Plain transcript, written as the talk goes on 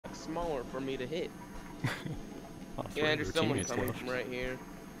smaller for me to hit. Oh, Yeah, there's someone coming from right here.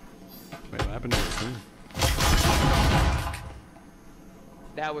 Wait, what happened to your team?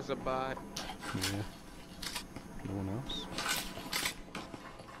 That was a bot. Yeah. No one else?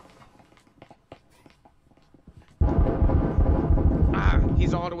 Ah,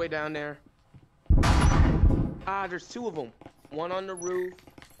 he's all the way down there. Ah, there's two of them. One on the roof,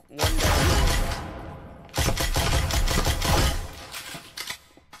 one down.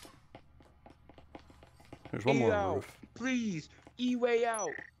 There's one more on the roof. Please, E-way out.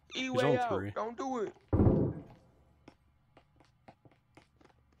 E-way out. Three. Don't do it.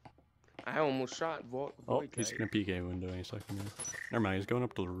 I almost shot Void. Oh, he's gonna peek a window any second here. Never mind, he's going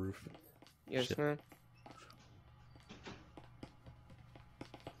up to the roof. Yes, Shit. man.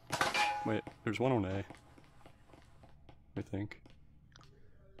 Wait, there's one on A. I think.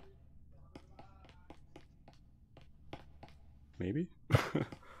 Maybe? He's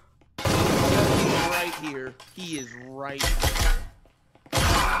right here. He is right here.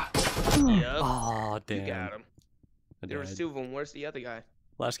 Yep. Oh, damn. You got him. There was two of them. Where's the other guy?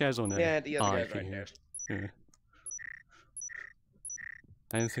 Last guy's on A. Yeah, the other guy's right here. there. Yeah.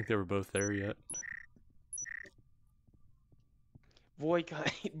 I didn't think they were both there yet. Void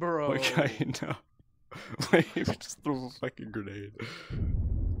kite, bro. Void kite, no. Wait, just throw a fucking grenade.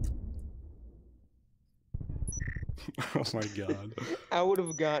 Oh my god. I would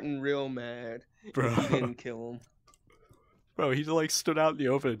have gotten real mad Bro. if he didn't kill him. Bro, he like stood out in the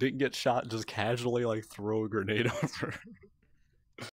open and didn't get shot, just casually like throw a grenade over.